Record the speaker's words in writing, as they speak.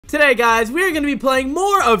Today, guys, we are going to be playing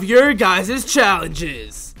more of your guys'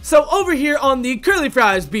 challenges. So over here on the Curly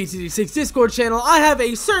Fries BTD6 Discord channel, I have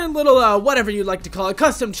a certain little, whatever you'd like to call it,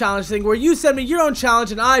 custom challenge thing where you send me your own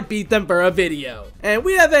challenge and I beat them for a video. And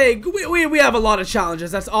we have a lot of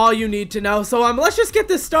challenges. That's all you need to know. So let's just get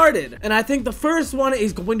this started. And I think the first one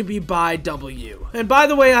is going to be by W. And by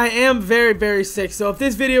the way, I am very, very sick. So if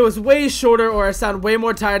this video is way shorter or I sound way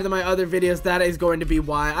more tired than my other videos, that is going to be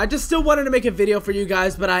why. I just still wanted to make a video for you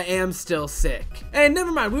guys, but I am still sick. And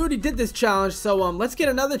never mind, we already did this challenge. So let's get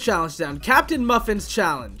another challenge down. Captain Muffin's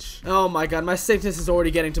challenge. Oh my god, my sickness is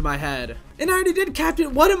already getting to my head. And I already did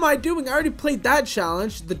Captain. What am I doing? I already played that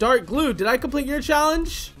challenge. The dark glue. Did I complete your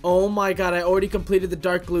challenge? Oh my god, I already completed the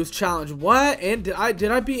dark glue's challenge. What? And did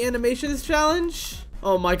I beat Animation's challenge?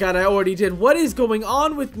 Oh my god, I already did. What is going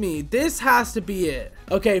on with me? This has to be it.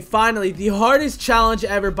 Okay, finally, the hardest challenge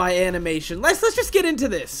ever by Animation. Let's just get into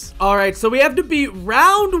this. All right, so we have to beat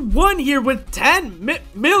round 1 here with 10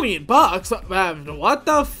 million bucks. What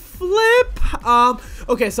the flip?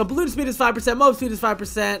 Okay, so balloon speed is 5%, mob speed is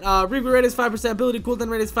 5%, regrow rate is 5%, ability cooldown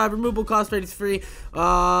rate is 5, removable cost rate is free.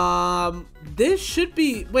 This should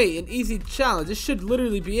be, wait, an easy challenge. This should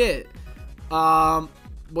literally be it.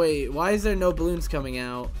 Wait, why is there no balloons coming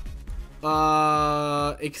out?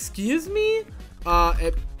 Excuse me?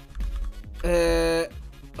 Okay,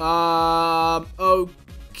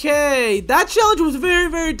 that challenge was very,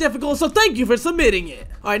 very difficult, so thank you for submitting it.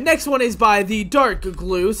 Alright, next one is by the dark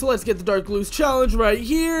glue, so let's get the dark glue's challenge right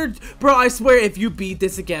here. Bro, I swear if you beat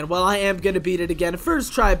this again, well, I am gonna beat it again.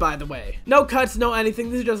 First try, by the way. No cuts, no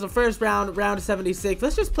anything. This is just the first round, round 76.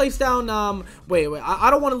 Let's just place down, wait,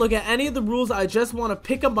 I don't want to look at any of the rules. I just want to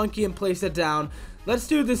pick a monkey and place it down. Let's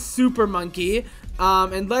do the super monkey,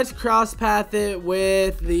 and let's cross path it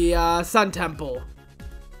with the, Sun Temple.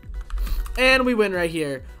 And we win right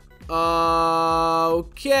here.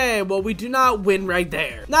 Okay, well, we do not win right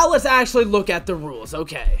there. Now let's actually look at the rules.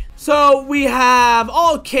 Okay, so we have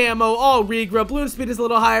all camo, all regrow. Balloon speed is a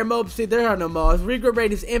little higher. Mob speed, there are no mobs. Regrow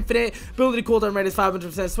rate is infinite. Ability cooldown rate is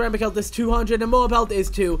 500%. Ceramic health is 200, and mob health is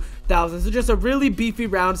 2,000. So just a really beefy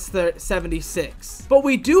round 76. But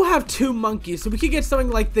we do have 2 monkeys, so we could get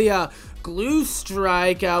something like the glue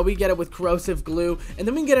strike. We get it with corrosive glue, and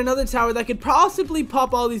then we can get another tower that could possibly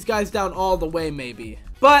pop all these guys down all the way, maybe.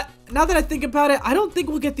 But now that I think about it, I don't think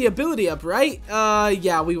we'll get the ability up, right?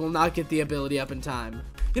 Yeah, we will not get the ability up in time.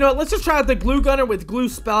 You know what, let's just try out the glue gunner with glue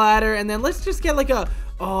splatter, and then let's just get like a,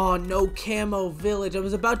 oh, no camo village. I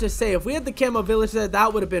was about to say, if we had the camo village there,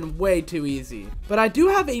 that would have been way too easy. But I do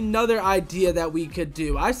have another idea that we could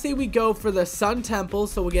do. I say we go for the Sun Temple,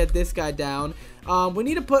 so we'll get this guy down. We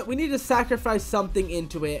need to sacrifice something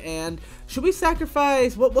into it, and should we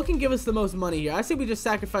sacrifice, what can give us the most money here? I say we just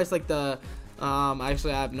sacrifice like the,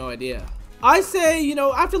 actually I have no idea. I say, you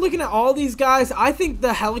know, after looking at all these guys, I think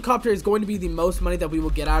the helicopter is going to be the most money that we will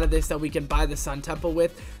get out of this, that we can buy the Sun Temple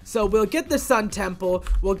with. So we'll get the Sun Temple,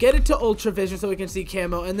 we'll get it to Ultra Vision so we can see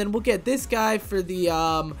camo, and then we'll get this guy for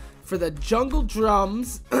the jungle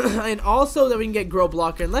drums, and also that we can get Grow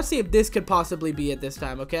Blocker. And let's see if this could possibly be it this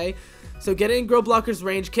time, okay? So get in Grow Blocker's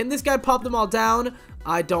range. Can this guy pop them all down?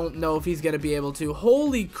 I don't know if he's going to be able to.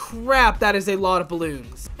 Holy crap, that is a lot of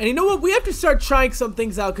balloons. And you know what? We have to start trying some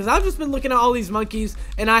things out, because I've just been looking at all these monkeys,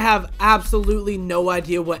 and I have absolutely no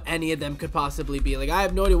idea what any of them could possibly be. Like, I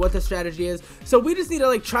have no idea what the strategy is. So we just need to,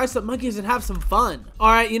 like, try some monkeys and have some fun. All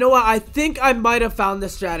right, you know what? I think I might have found the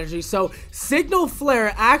strategy. So Signal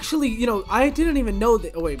Flare actually, you know, I didn't even know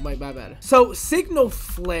that. Oh, wait, my bad. So Signal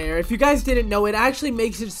Flare, if you guys didn't know, it actually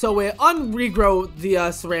makes it so it unregrow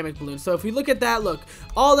the ceramic balloon. So if we look at that, look.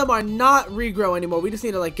 All of them are not regrow anymore. We just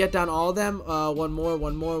need to like get down all of them. One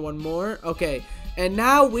more. Okay. And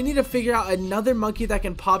now we need to figure out another monkey that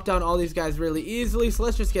can pop down all these guys really easily. So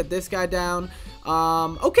let's just get this guy down.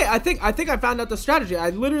 Okay, I think I found out the strategy.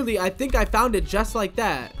 I think I found it just like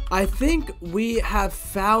that. I think we have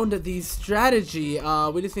found the strategy.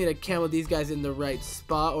 We just need to camo these guys in the right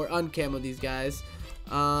spot, or uncamo these guys.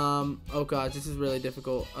 Oh gosh, this is really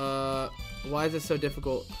difficult. Why is this so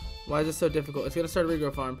difficult? Why is this so difficult? It's gonna start a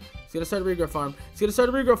regrow farm. It's gonna start a regrow farm. It's gonna start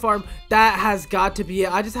a regrow farm. That has got to be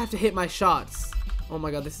it. I just have to hit my shots. Oh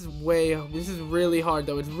my god, this is really hard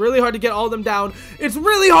though. It's really hard to get all of them down. It's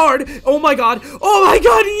really hard. Oh my god. Oh my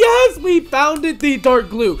god, yes, we found it, the dark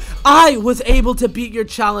glue. I was able to beat your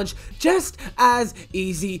challenge just as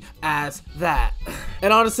easy as that.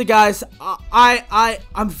 And honestly, guys,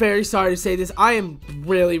 I'm very sorry to say this. I am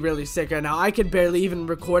really sick right now. I can barely even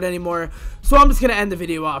record anymore. So I'm just gonna end the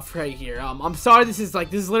video off right here. I'm sorry. This is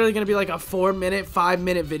literally gonna be like a 4-minute,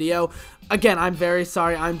 5-minute video. Again, I'm very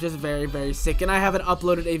sorry. I'm just very sick, and I have an haven't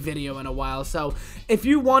uploaded a video in a while. So if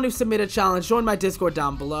you want to submit a challenge, join my Discord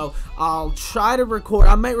down below. I'll try to record.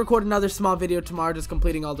 I might record another small video tomorrow just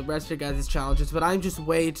completing all the rest of your guys' challenges, but I'm just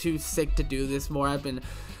way too sick to do this more.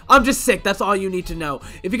 I'm just sick. That's all you need to know.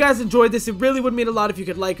 If you guys enjoyed this, it really would mean a lot if you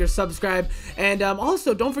could like or subscribe. And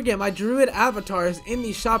also, don't forget, my Druid avatar is in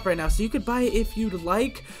the shop right now, so you could buy it if you'd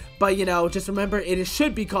like. But, you know, just remember, it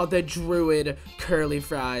should be called the Druid Curly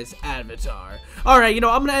Fries avatar. Alright, you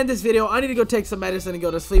know, I'm going to end this video. I need to go take some medicine and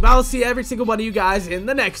go to sleep. I'll see every single one of you guys in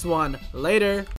the next one. Later.